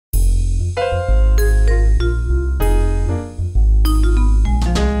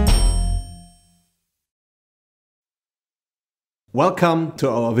Welcome to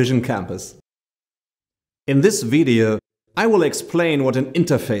our Vision Campus. In this video, I will explain what an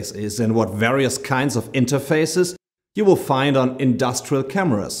interface is and what various kinds of interfaces you will find on industrial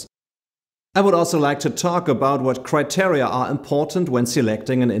cameras. I would also like to talk about what criteria are important when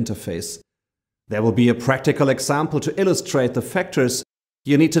selecting an interface. There will be a practical example to illustrate the factors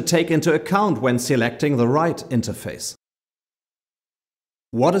you need to take into account when selecting the right interface.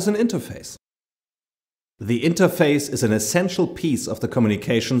 What is an interface? The interface is an essential piece of the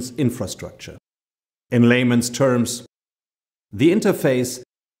communications infrastructure. In layman's terms, the interface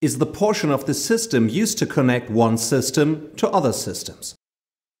is the portion of the system used to connect one system to other systems.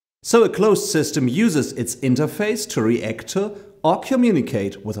 So a closed system uses its interface to react to or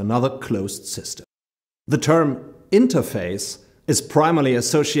communicate with another closed system. The term interface is primarily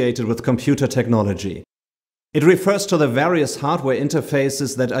associated with computer technology. It refers to the various hardware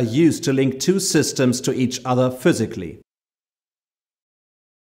interfaces that are used to link two systems to each other physically.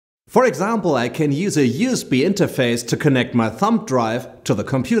 For example, I can use a USB interface to connect my thumb drive to the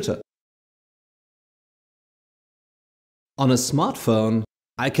computer. On a smartphone,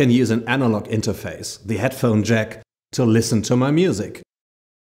 I can use an analog interface, the headphone jack, to listen to my music.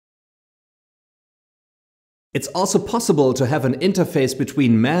 It's also possible to have an interface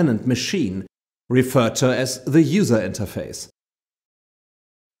between man and machine, referred to as the user interface.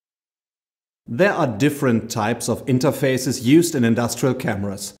 There are different types of interfaces used in industrial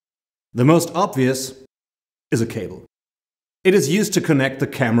cameras. The most obvious is a cable. It is used to connect the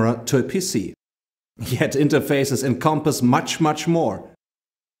camera to a PC. Yet interfaces encompass much more.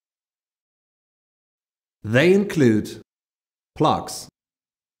 They include plugs,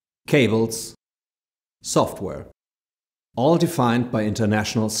 cables, software, all defined by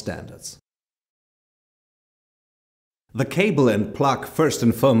international standards. The cable and plug, first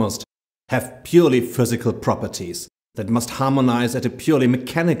and foremost, have purely physical properties that must harmonize at a purely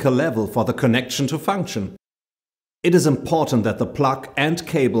mechanical level for the connection to function. It is important that the plug and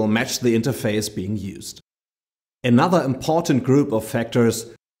cable match the interface being used. Another important group of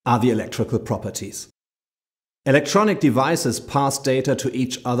factors are the electrical properties. Electronic devices pass data to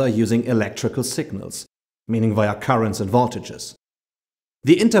each other using electrical signals, meaning via currents and voltages.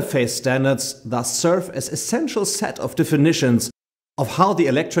 The interface standards thus serve as an essential set of definitions of how the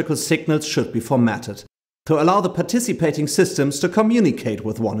electrical signals should be formatted to allow the participating systems to communicate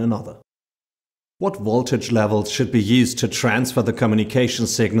with one another. What voltage levels should be used to transfer the communication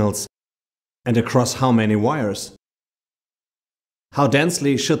signals and across how many wires? How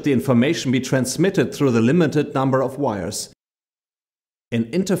densely should the information be transmitted through the limited number of wires? In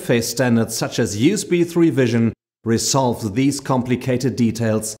interface standards such as USB 3 Vision resolves these complicated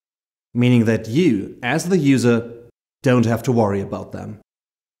details, meaning that you, as the user, don't have to worry about them.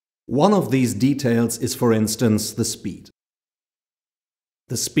 One of these details is, for instance, the speed.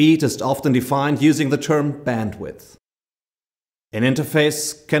 The speed is often defined using the term bandwidth. An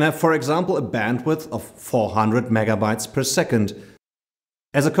interface can have, for example, a bandwidth of 400 megabytes per second.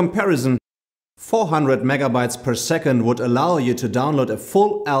 As a comparison, 400 megabytes per second would allow you to download a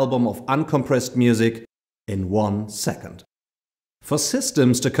full album of uncompressed music in 1 second. For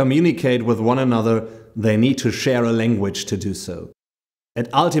systems to communicate with one another, they need to share a language to do so. It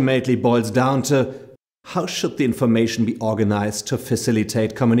ultimately boils down to how should the information be organized to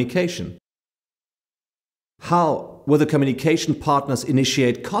facilitate communication? How will the communication partners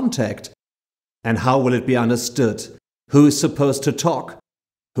initiate contact? And how will it be understood? Who is supposed to talk?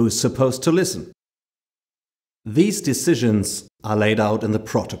 Who is supposed to listen? These decisions are laid out in the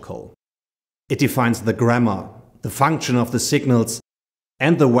protocol. It defines the grammar, the function of the signals,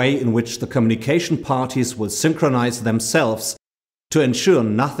 and the way in which the communication parties will synchronize themselves to ensure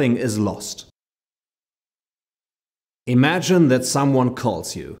nothing is lost. Imagine that someone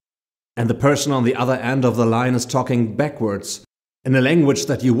calls you, and the person on the other end of the line is talking backwards, in a language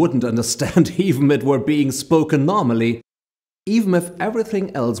that you wouldn't understand even if it were being spoken normally. Even if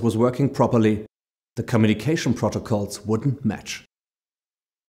everything else was working properly, the communication protocols wouldn't match.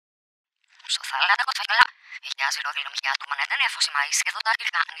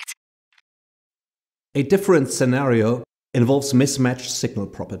 A different scenario involves mismatched signal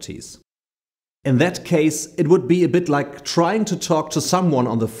properties. In that case, it would be a bit like trying to talk to someone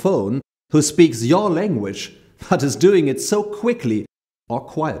on the phone who speaks your language, but is doing it so quickly or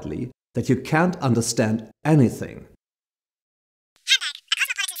quietly that you can't understand anything.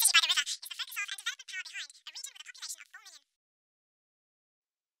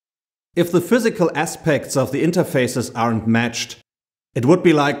 If the physical aspects of the interfaces aren't matched, it would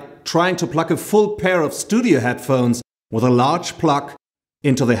be like trying to plug a full pair of studio headphones with a large plug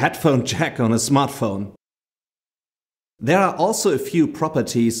into the headphone jack on a smartphone. There are also a few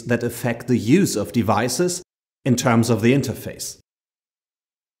properties that affect the use of devices in terms of the interface.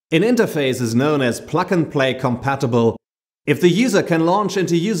 An interface is known as plug-and-play compatible if the user can launch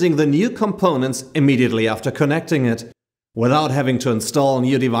into using the new components immediately after connecting it, without having to install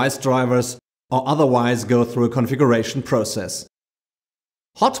new device drivers or otherwise go through a configuration process.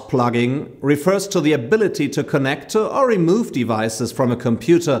 Hot plugging refers to the ability to connect to or remove devices from a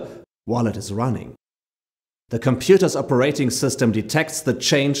computer while it is running. The computer's operating system detects the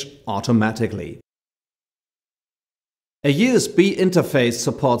change automatically. A USB interface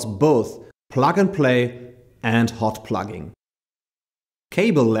supports both plug-and-play and hot plugging.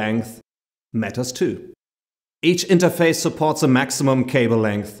 Cable length matters too. Each interface supports a maximum cable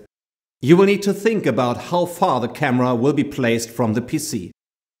length. You will need to think about how far the camera will be placed from the PC.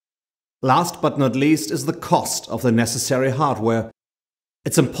 Last but not least is the cost of the necessary hardware.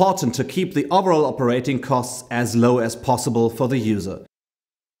 It's important to keep the overall operating costs as low as possible for the user.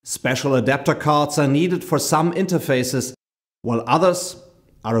 Special adapter cards are needed for some interfaces, while others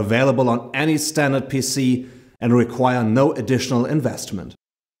are available on any standard PC and require no additional investment.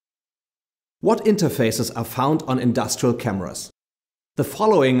 What interfaces are found on industrial cameras? The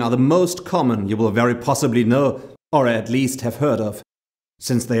following are the most common you will very possibly know or at least have heard of,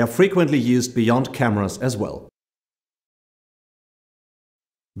 since they are frequently used beyond cameras as well.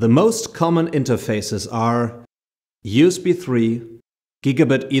 The most common interfaces are USB 3,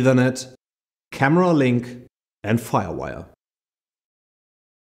 Gigabit Ethernet, Camera Link, and Firewire.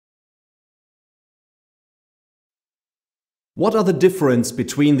 What are the differences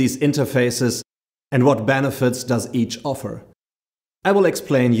between these interfaces and what benefits does each offer? I will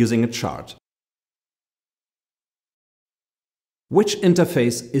explain using a chart. Which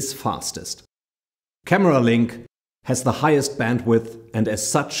interface is fastest? Camera Link has the highest bandwidth and as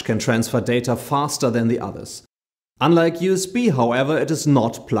such can transfer data faster than the others. Unlike USB, however, it is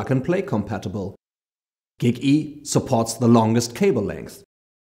not plug-and-play compatible. Gig-E supports the longest cable length.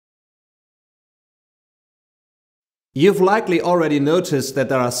 You've likely already noticed that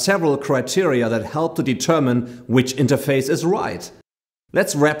there are several criteria that help to determine which interface is right.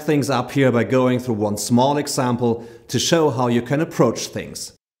 Let's wrap things up here by going through one small example to show how you can approach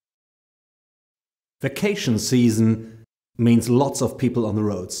things. Vacation season means lots of people on the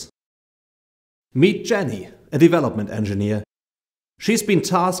roads. Meet Jenny, a development engineer. She's been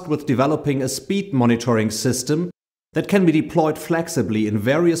tasked with developing a speed monitoring system that can be deployed flexibly in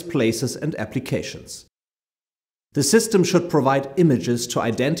various places and applications. The system should provide images to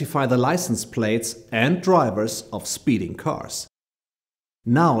identify the license plates and drivers of speeding cars.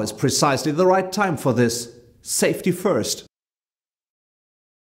 Now is precisely the right time for this. Safety first.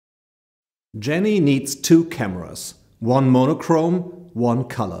 Jenny needs two cameras, one monochrome, one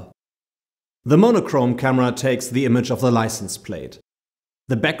color. The monochrome camera takes the image of the license plate.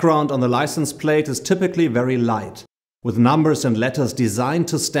 The background on the license plate is typically very light, with numbers and letters designed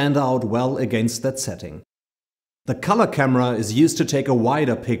to stand out well against that setting. The color camera is used to take a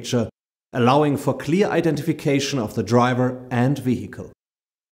wider picture, allowing for clear identification of the driver and vehicle.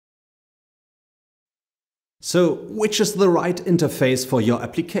 So, which is the right interface for your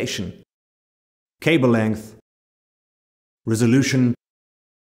application? Cable length, resolution,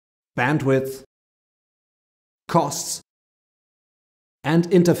 bandwidth, costs, and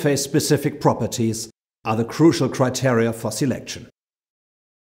interface-specific properties are the crucial criteria for selection.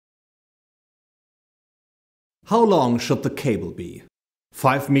 How long should the cable be?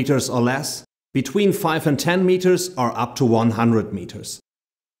 5 meters or less, between 5 and 10 meters, or up to 100 meters?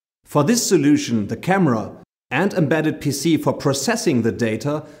 For this solution, the camera and embedded PC for processing the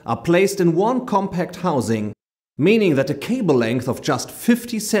data are placed in one compact housing, meaning that a cable length of just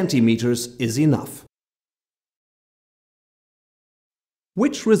 50 centimeters is enough.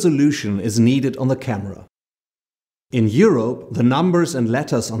 Which resolution is needed on the camera? In Europe, the numbers and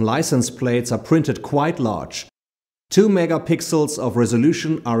letters on license plates are printed quite large. 2 megapixels of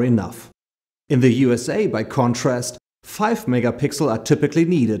resolution are enough. In the USA, by contrast, 5 megapixels are typically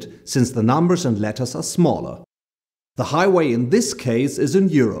needed, since the numbers and letters are smaller. The highway in this case is in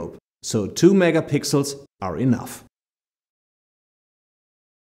Europe, so 2 megapixels are enough.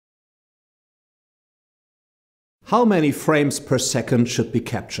 How many frames per second should be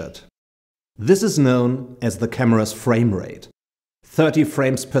captured? This is known as the camera's frame rate. 30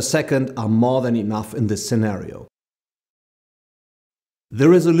 frames per second are more than enough in this scenario. The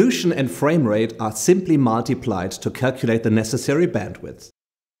resolution and frame rate are simply multiplied to calculate the necessary bandwidth.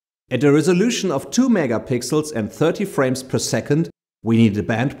 At a resolution of 2 megapixels and 30 frames per second, we need a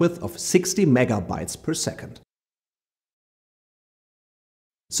bandwidth of 60 megabytes per second.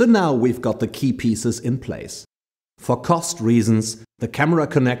 So now we've got the key pieces in place. For cost reasons, the camera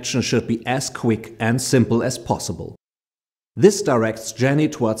connection should be as quick and simple as possible. This directs Jenny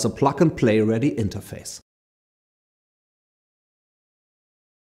towards a plug-and-play ready interface.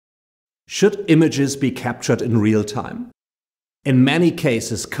 Should images be captured in real time? In many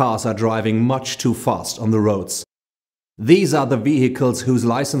cases, cars are driving much too fast on the roads. These are the vehicles whose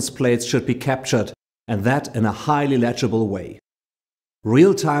license plates should be captured, and that in a highly legible way.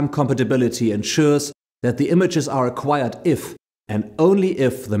 Real-time compatibility ensures that the images are acquired if, and only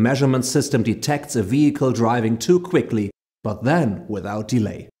if, the measurement system detects a vehicle driving too quickly, but then without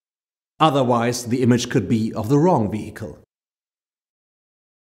delay. Otherwise, the image could be of the wrong vehicle.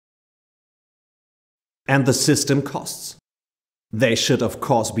 And the system costs. They should of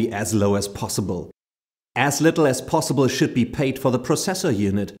course be as low as possible. As little as possible should be paid for the processor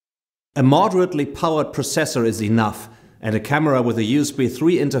unit. A moderately powered processor is enough, and a camera with a USB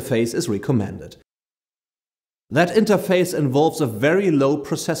 3 interface is recommended. That interface involves a very low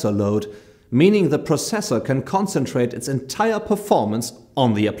processor load, meaning the processor can concentrate its entire performance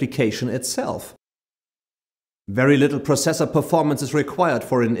on the application itself. Very little processor performance is required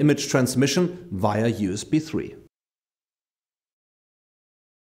for an image transmission via USB 3.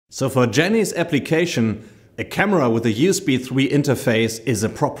 So for Jenny's application, a camera with a USB 3 interface is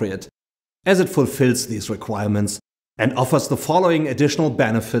appropriate, as it fulfills these requirements and offers the following additional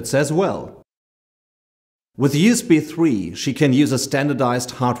benefits as well. With USB 3, she can use a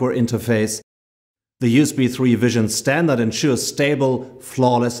standardized hardware interface. The USB 3 Vision standard ensures stable,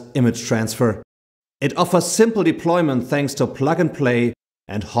 flawless image transfer. It offers simple deployment thanks to plug-and-play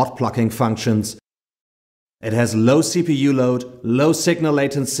and hot plugging functions. It has low CPU load, low signal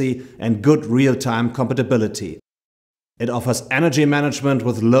latency, and good real-time compatibility. It offers energy management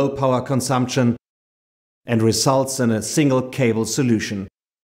with low power consumption and results in a single cable solution.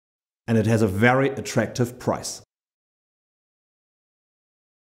 And it has a very attractive price.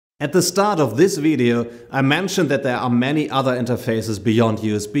 At the start of this video, I mentioned that there are many other interfaces beyond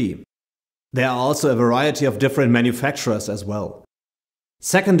USB. There are also a variety of different manufacturers as well.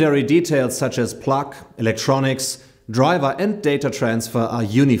 Secondary details such as plug, electronics, driver and data transfer are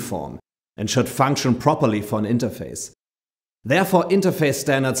uniform and should function properly for an interface. Therefore, interface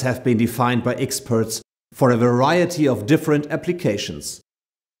standards have been defined by experts for a variety of different applications.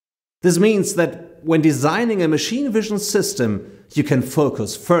 This means that when designing a machine vision system, you can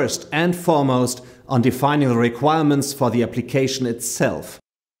focus first and foremost on defining the requirements for the application itself.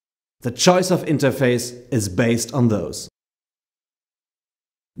 The choice of interface is based on those.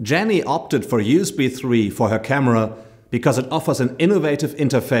 Jenny opted for USB 3 for her camera because it offers an innovative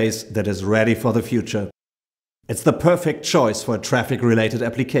interface that is ready for the future. It's the perfect choice for a traffic-related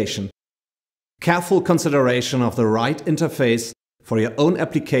application. Careful consideration of the right interface for your own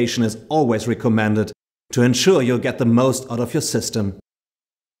application is always recommended to ensure you'll get the most out of your system.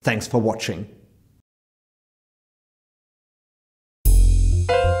 Thanks for watching.